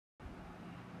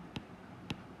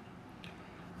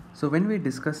So when we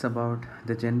discuss about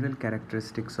the general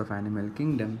characteristics of animal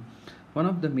kingdom, one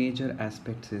of the major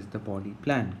aspects is the body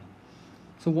plan.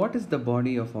 So what is the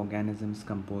body of organisms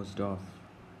composed of,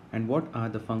 and what are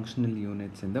the functional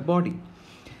units in the body?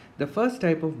 The first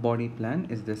type of body plan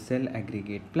is the cell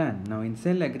aggregate plan. Now in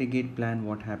cell aggregate plan,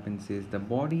 what happens is the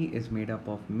body is made up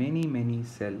of many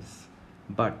cells,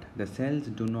 but the cells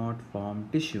do not form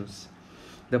tissues.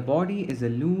 The body is a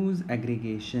loose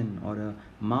aggregation or a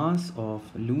mass of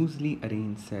loosely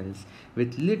arranged cells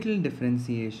with little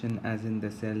differentiation, as in the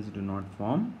cells do not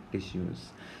form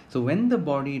tissues. So when the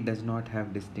body does not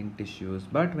have distinct tissues,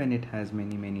 but when it has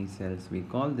many cells, we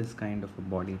call this kind of a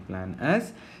body plan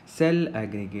as cell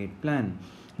aggregate plan.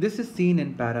 This is seen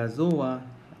in parazoa,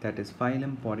 that is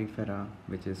phylum Porifera,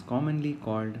 which is commonly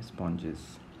called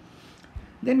sponges.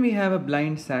 Then we have a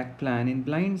blind sac plan. In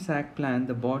blind sac plan,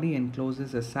 the body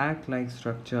encloses a sac-like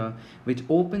structure which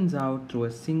opens out through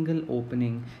a single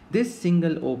opening. This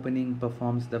single opening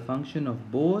performs the function of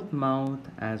both mouth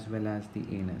as well as the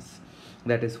anus.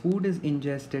 That is, food is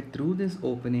ingested through this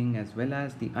opening as well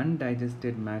as the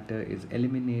undigested matter is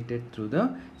eliminated through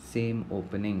the same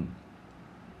opening.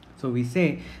 So we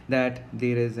say that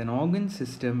there is an organ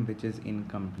system which is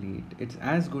incomplete. It's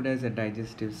as good as a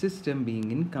digestive system being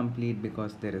incomplete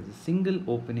because there is a single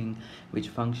opening which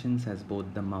functions as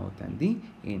both the mouth and the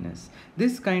anus.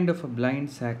 This kind of a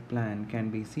blind sac plan can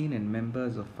be seen in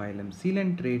members of phylum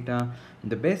Coelenterata,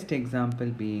 the best example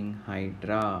being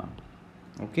Hydra.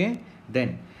 Okay,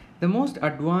 then the most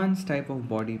advanced type of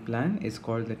body plan is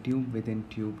called the tube within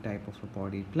tube type of a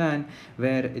body plan,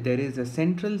 where there is a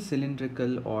central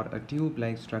cylindrical or a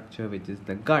tube-like structure which is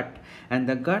the gut, and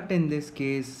the gut in this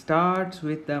case starts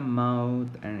with the mouth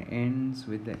and ends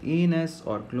with the anus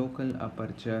or cloacal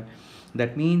aperture.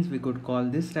 That means we could call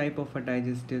this type of a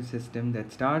digestive system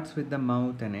that starts with the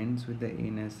mouth and ends with the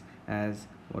anus as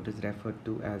what is referred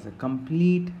to as a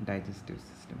complete digestive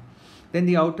system. Then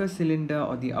the outer cylinder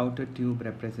or the outer tube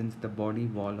represents the body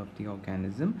wall of the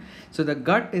organism. So the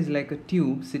gut is like a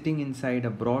tube sitting inside a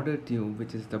broader tube,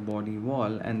 which is the body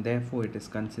wall, and therefore it is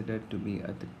considered to be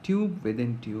a tube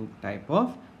within tube type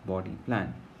of body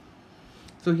plan.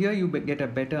 So here you get a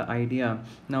better idea.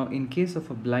 Now in case of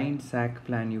a blind sac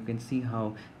plan, you can see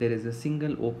how there is a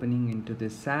single opening into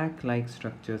this sac-like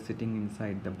structure sitting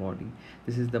inside the body.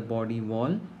 This is the body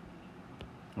wall.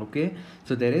 Okay,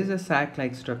 so there is a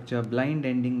sac-like structure. Blind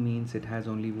ending means it has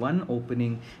only one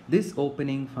opening. This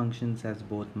opening functions as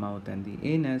both mouth and the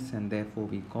anus, and therefore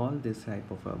we call this type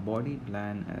of a body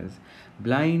plan as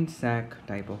blind sac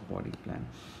type of body plan.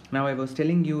 Now I was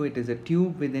telling you it is a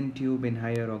tube within tube in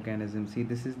higher organisms. See,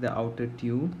 this is the outer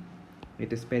tube.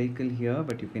 It is spherical here,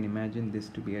 but you can imagine this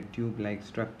to be a tube-like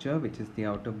structure, which is the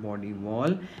outer body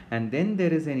wall. And then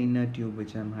there is an inner tube,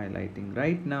 which I'm highlighting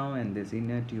right now. And this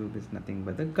inner tube is nothing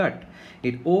but the gut.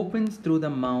 It opens through the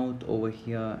mouth over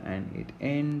here and it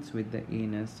ends with the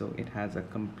anus. So it has a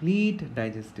complete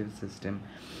digestive system.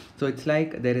 So it's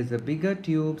like there is a bigger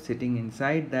tube sitting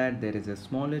inside that. There is a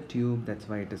smaller tube. That's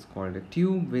why it is called a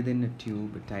tube within a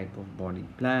tube type of body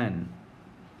plan.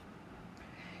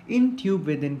 In tube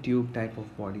within tube type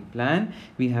of body plan,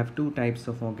 we have two types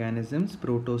of organisms,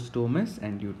 protostomous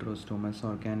and deuterostomous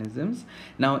organisms.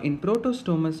 Now in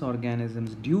protostomous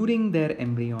organisms, during their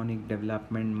embryonic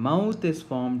development, mouth is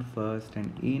formed first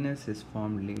and anus is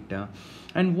formed later.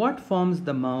 And what forms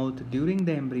the mouth during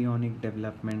the embryonic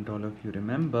development? All of you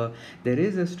remember, there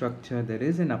is a structure, there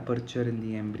is an aperture in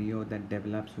the embryo that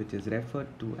develops, which is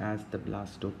referred to as the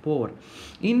blastopore.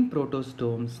 In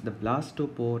protostomes, the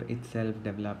blastopore itself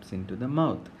develops into the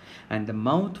mouth, and the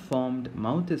mouth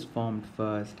is formed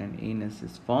first and anus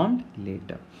is formed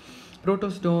later.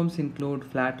 Protostomes include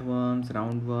flatworms,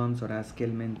 roundworms or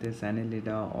Aschelminthes,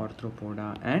 Annelida,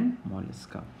 Arthropoda and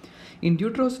Mollusca. In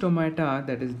deuterostomata,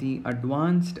 that is the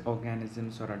advanced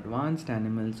organisms or advanced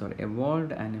animals or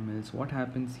evolved animals, what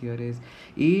happens here is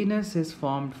anus is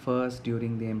formed first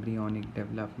during the embryonic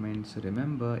development. So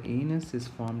remember, anus is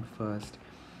formed first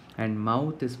and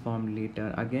mouth is formed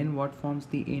later. Again, what forms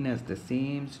the anus? The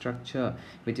same structure,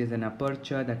 which is an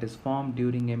aperture that is formed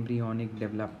during embryonic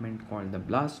development called the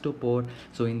blastopore.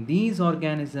 So in these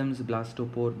organisms,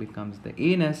 blastopore becomes the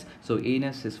anus. So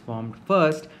anus is formed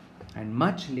first and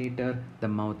much later the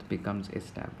mouth becomes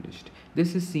established.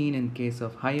 This is seen in case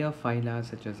of higher phyla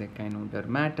such as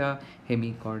Echinodermata,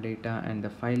 Hemichordata, and the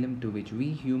phylum to which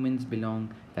we humans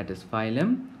belong, that is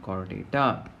phylum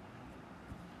Chordata.